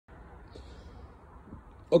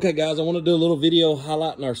Okay guys, I want to do a little video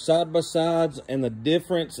highlighting our side-by-sides and the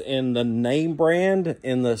difference in the name brand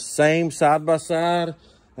in the same side-by-side.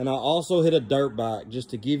 And I also hit a dirt bike just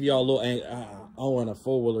to give y'all a little, and a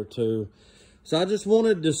four-wheeler too. So I just want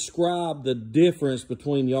to describe the difference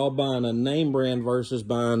between y'all buying a name brand versus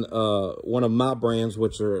buying one of my brands,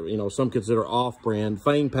 which are, you know, some consider off-brand.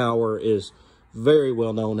 Fang Power is very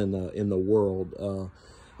well known in the world.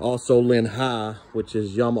 Also linhai, which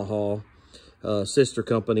is Yamaha. Sister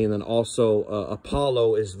company, and then also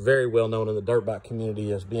Apollo is very well known in the dirt bike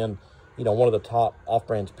community as being, you know, one of the top off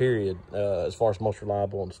brands period, as far as most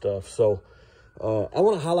reliable and stuff. So I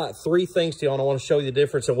want to highlight three things to you, and I want to show you the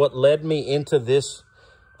difference and what led me into this,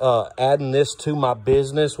 adding this to my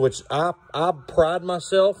business, which I pride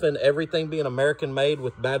myself in everything being American made,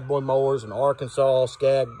 with Bad Boy mowers in Arkansas,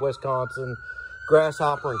 Skag, Wisconsin,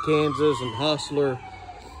 Grasshopper in Kansas, and Hustler,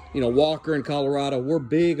 you know, Walker in Colorado. We're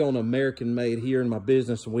big on American made here in my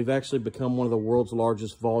business, and we've actually become one of the world's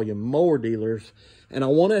largest volume mower dealers. And I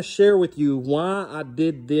want to share with you why I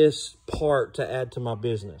did this part to add to my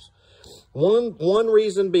business. One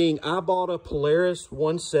reason being, I bought a Polaris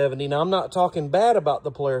 170. Now, I'm not talking bad about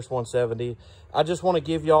the Polaris 170. I just want to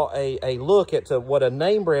give y'all a look at what a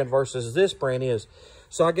name brand versus this brand is.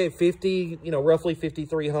 So I gave roughly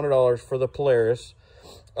 $5,300 for the Polaris.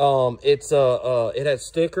 It has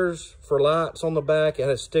stickers for lights on the back. It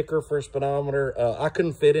has a sticker for a speedometer. I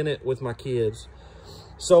couldn't fit in it with my kids.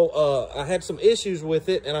 So, I had some issues with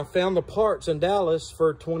it, and I found the parts in Dallas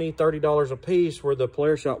for $20, $30 a piece, where the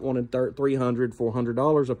Polaris shop wanted $300,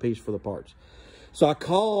 $400 a piece for the parts. So I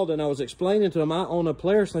called and I was explaining to them, I own a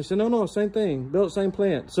Polaris, and they said, no, same thing, built same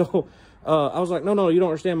plant. So, I was like, no, you don't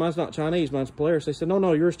understand. Mine's not Chinese, mine's Polaris. They said,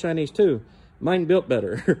 no, yours Chinese too. Mine built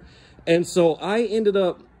better. And so I ended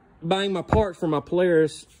up buying my parts for my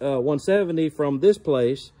Polaris 170 from this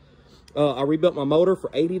place. I rebuilt my motor for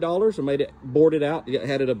 $80. I made it, bored it out,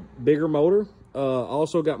 had it a bigger motor.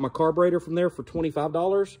 Also got my carburetor from there for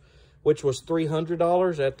 $25, which was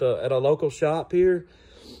 $300 at a local shop here.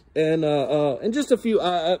 And just a few,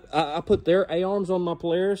 I put their A-arms on my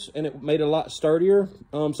Polaris, and it made it a lot sturdier.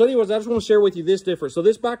 So anyways, I just want to share with you this difference. So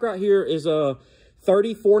this bike right here is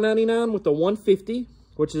 $34.99 with the 150,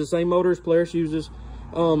 which is the same motor as Polaris uses.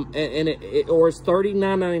 Or it's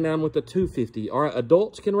 $39.99 with the 250. All right,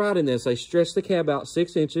 adults can ride in this. They stretch the cab out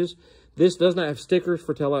 6 inches. This does not have stickers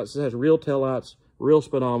for taillights. It has real taillights, real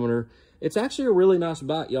speedometer. It's actually a really nice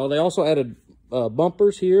bike, y'all. They also added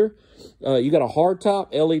bumpers here. You got a hard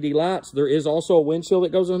top, LED lights. There is also a windshield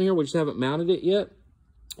that goes on here. We just haven't mounted it yet.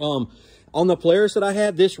 On the Polaris that I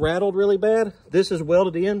had, this rattled really bad. This is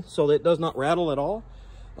welded in, so that it does not rattle at all.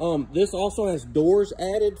 This also has doors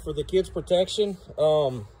added for the kids' protection,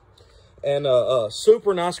 and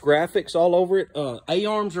super nice graphics all over it.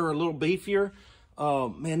 A-arms are a little beefier.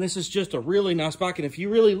 Man, this is just a really nice bike, and if you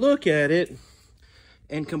really look at it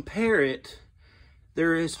and compare it,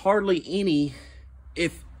 there is hardly any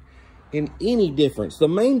difference. The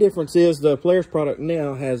main difference is the Polaris product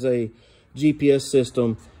now has a GPS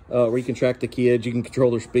system where you can track the kids, you can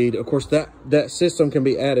control their speed. Of course, that system can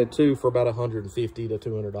be added too for about $150 to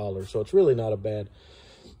 $200. So it's really not a bad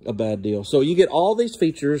deal. So you get all these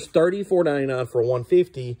features, $34.99 for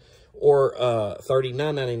 150 or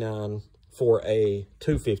 $39.99 for a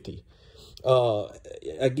 250.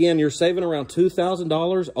 Again, you're saving around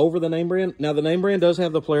 $2,000 over the name brand. Now the name brand does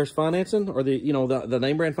have the Polaris financing, or the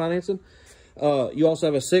name brand financing. You also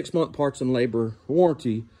have a 6-month parts and labor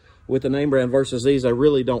warranty with the name brand, versus these, they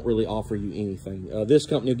really don't offer you anything. This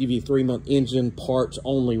company will give you a 3-month engine parts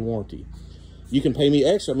only warranty. You can pay me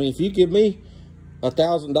extra. I mean, if you give me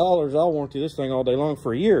 $1,000, I'll warranty this thing all day long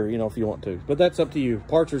for a year, you know, if you want to. But that's up to you.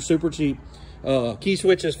 Parts are super cheap. Key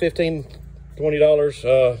switches, $15,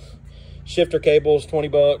 $20. Shifter cables,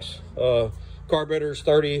 $20. Carburetors,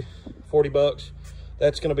 $30, $40.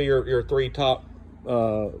 That's going to be your 3 top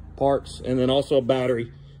parts. And then also a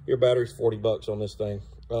battery. Your battery's $40 on this thing.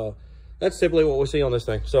 That's typically what we see on this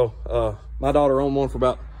thing. So my daughter owned one for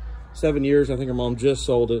about 7 years. I think her mom just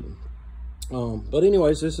sold it. But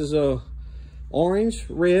anyways, this is orange,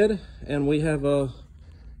 red, and we have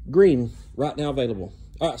green right now available.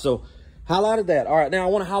 All right, so highlighted that. All right, now I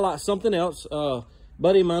want to highlight something else.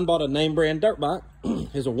 Buddy of mine bought a name brand dirt bike.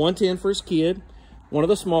 It's a 110 for his kid, one of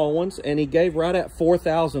the small ones, and he gave right at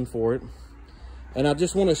 $4,000 for it. And I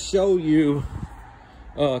just want to show you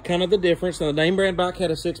kind of the difference. Now, the name brand bike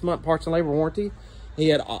had a 6-month parts and labor warranty. He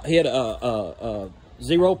had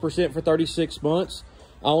 0% for 36 months.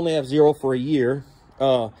 I only have 0 for a year.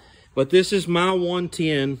 But this is my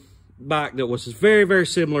 110 bike that was very, very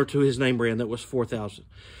similar to his name brand that was $4,000.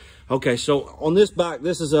 Okay, so on this bike,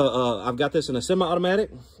 this is I've got this in a semi-automatic,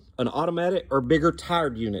 an automatic, or bigger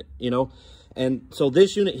tired unit, you know. And so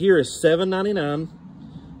this unit here is $7.99.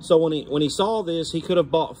 So when he saw this, he could have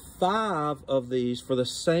bought 5 of these for the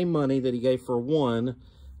same money that he gave for one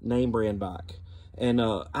name brand bike. And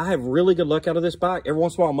I have really good luck out of this bike. Every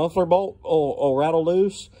once in a while, a muffler bolt will rattle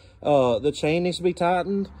loose. The chain needs to be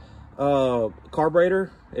tightened.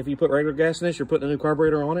 Carburetor, if you put regular gas in this, you're putting a new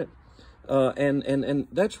carburetor on it. And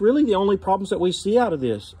that's really the only problems that we see out of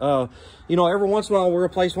this. You know, every once in a while we'll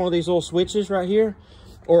replace one of these little switches right here,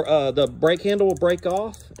 or the brake handle will break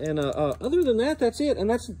off. And other than that, that's it. And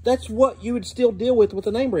that's what you would still deal with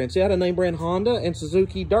the name brand. See, I had a name brand Honda and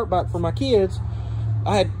Suzuki dirt bike for my kids.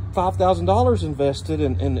 I had $5,000 invested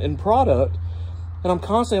in product, and I'm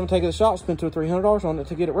constantly having to take it to the shop, spend $200 or $300 on it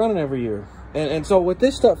to get it running every year. And so with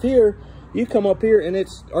this stuff here, you come up here and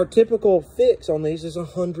it's our typical fix on these is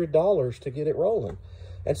 $100 to get it rolling.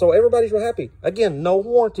 And so everybody's real happy. Again, no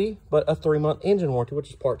warranty, but a 3-month engine warranty, which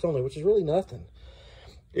is parts only, which is really nothing.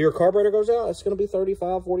 If your carburetor goes out, it's going to be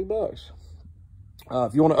 $35, $40.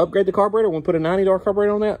 If you want to upgrade the carburetor, we'll put a $90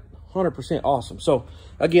 carburetor on that. 100% awesome. So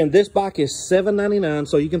again, this bike is $7.99.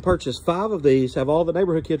 So you can purchase 5 of these, have all the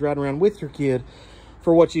neighborhood kids riding around with your kid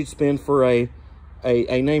for what you'd spend for a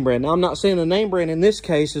name brand. Now, I'm not saying the name brand in this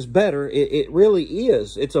case is better. It really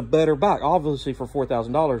is. It's a better bike, obviously, for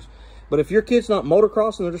 $4,000. But if your kid's not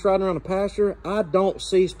motocrossing, they're just riding around the pasture, I don't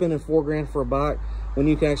see spending $4 grand for a bike when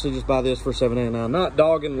you can actually just buy this for $7.99. Not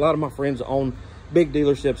dogging. A lot of my friends own big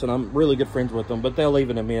dealerships, and I'm really good friends with them, but they'll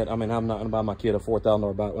even admit, I mean, I'm not going to buy my kid a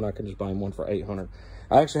 $4,000 bike when I can just buy him one for $800.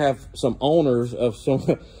 I actually have some owners of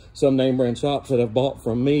some name brand shops that have bought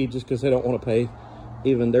from me just because they don't want to pay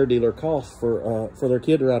even their dealer costs for their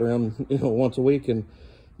kid to ride around, you know, once a week and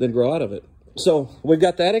then grow out of it. So we've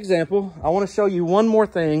got that example. I want to show you one more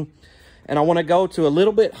thing, and I want to go to a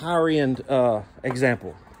little bit higher end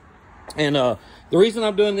example. And the reason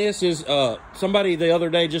I'm doing this is somebody the other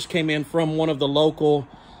day just came in from one of the local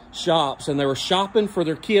shops, and they were shopping for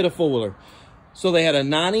their kid a four-wheeler. So they had a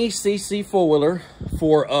 90cc four-wheeler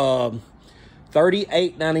for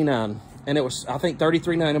 $38.99. And it was, I think,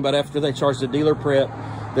 $33.99, but after they charged the dealer prep,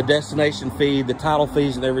 the destination fee, the title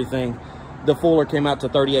fees, and everything, the four-wheeler came out to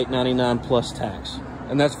 $38.99 plus tax.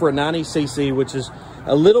 And that's for a 90cc, which is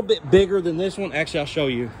a little bit bigger than this one. Actually, I'll show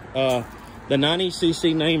you. The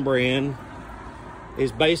 90cc name brand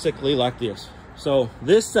is basically like this. So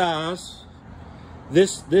this size,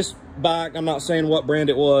 this bike, I'm not saying what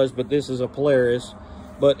brand it was, but this is a Polaris.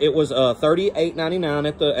 But it was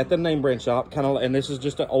 $38.99 at the name brand shop, kind of, and this is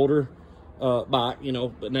just an older bike, you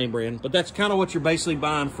know, name brand. But that's kind of what you're basically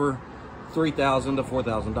buying for $3,000 to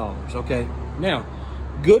 $4,000. Okay, now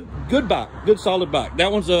good bike, good solid bike.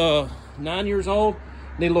 That one's 9 years old,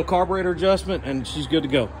 need a little carburetor adjustment, and she's good to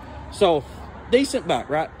go. So decent bike,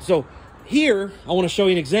 right? So here I want to show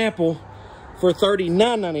you an example for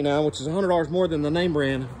 $39.99, which is $100 more than the name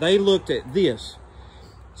brand. They looked at this.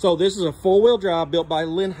 So this is a 4-wheel drive built by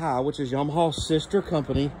Linhai, which is Yamaha's sister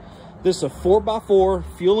company. This is a 4x4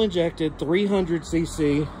 fuel injected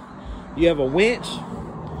 300cc. You have a winch,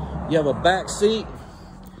 you have a back seat,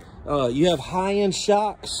 you have high-end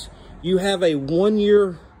shocks, you have a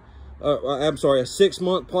 1-year, I'm sorry, a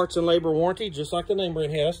 6-month parts and labor warranty, just like the name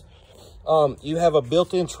brand has. You have a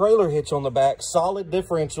built-in trailer hitch on the back, solid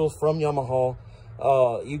differentials from Yamaha.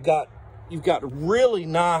 You've got really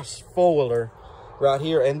nice 4-wheeler right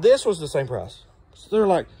here, and this was the same price. So they're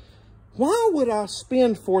like, why would I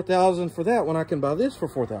spend $4,000 for that when I can buy this for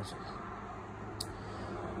 $4,000?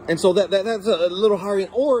 And so that's a little higher end,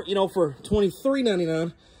 or, you know, for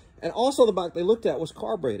 $23.99. And also the bike they looked at was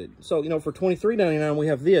carbureted. So, you know, for $23.99, we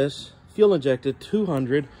have this fuel injected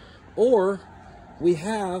 200, or we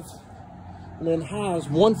have Linhai's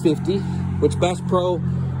 150, which Bass Pro,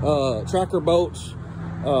 Tracker Boats,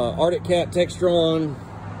 Arctic Cat, Textron,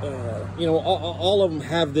 you know, all of them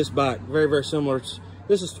have this bike. Very, very similar.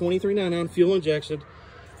 This is $23.99, fuel injection,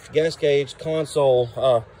 gas gauge,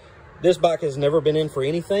 console. This bike has never been in for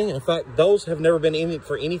anything. In fact, those have never been in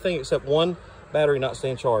for anything except one battery not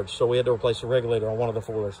staying charged. So we had to replace the regulator on one of the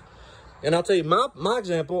four-wheelers. And I'll tell you, my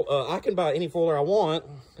example, I can buy any four-wheeler I want.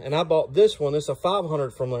 And I bought this one. It's a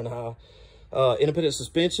 500 from Linhai. Independent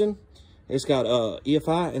suspension. It's got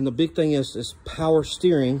EFI. And the big thing is power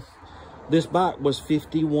steering. This bike was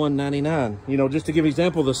 $51.99. You know, just to give an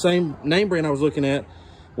example, the same name brand I was looking at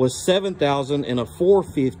was $7,000 and a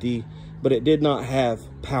 450, but it did not have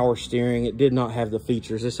power steering. It did not have the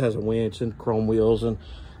features. This has a winch and chrome wheels, and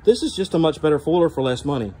this is just a much better four-wheeler for less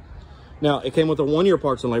money. Now, it came with a 1-year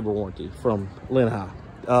parts and labor warranty from Linhai.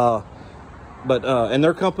 And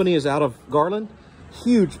their company is out of Garland.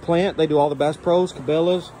 huge plant. They do all the Bass Pros,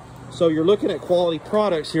 Cabela's. So you're looking at quality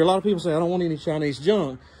products here. A lot of people say, I don't want any Chinese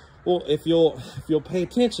junk. Well, if you'll pay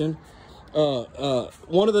attention,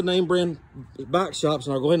 one of the name brand bike shops,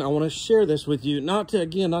 and I'll go ahead and I want to share this with you, not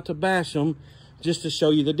to bash them, just to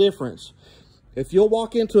show you the difference. If you'll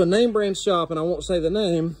walk into a name brand shop, and I won't say the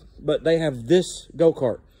name, but they have this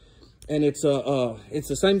go-kart, and it's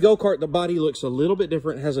the same go-kart. The body looks a little bit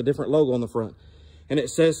different, has a different logo on the front, and it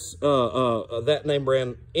says that name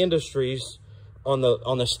brand Industries on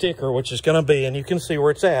the sticker, which is going to be, and you can see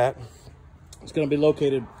where it's at. It's going to be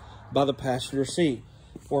located by the passenger seat.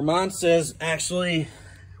 Where mine says, actually,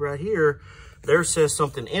 right here, there says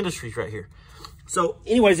something Industries right here. So,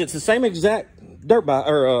 anyways, it's the same exact dirt bike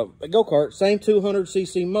or go-kart, same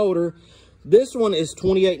 200cc motor. This one is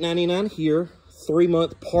 $28.99 here,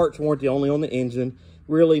 3-month parts warranty only on the engine.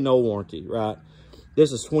 Really, no warranty, right?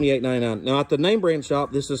 This is $28.99. Now, at the name brand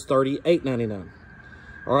shop, this is $38.99.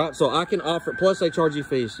 All right, so I can offer, plus they charge you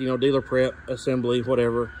fees, you know, dealer prep, assembly,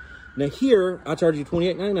 whatever. Now here, I charge you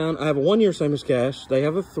 $28.99. I have a 1-year same as cash. They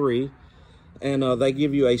have a 3, and they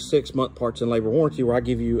give you a 6-month parts and labor warranty, where I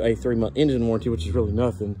give you a 3-month engine warranty, which is really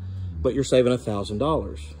nothing, but you're saving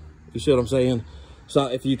 $1,000. You see what I'm saying? So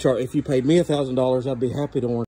if you paid me $1,000, I'd be happy to warranty.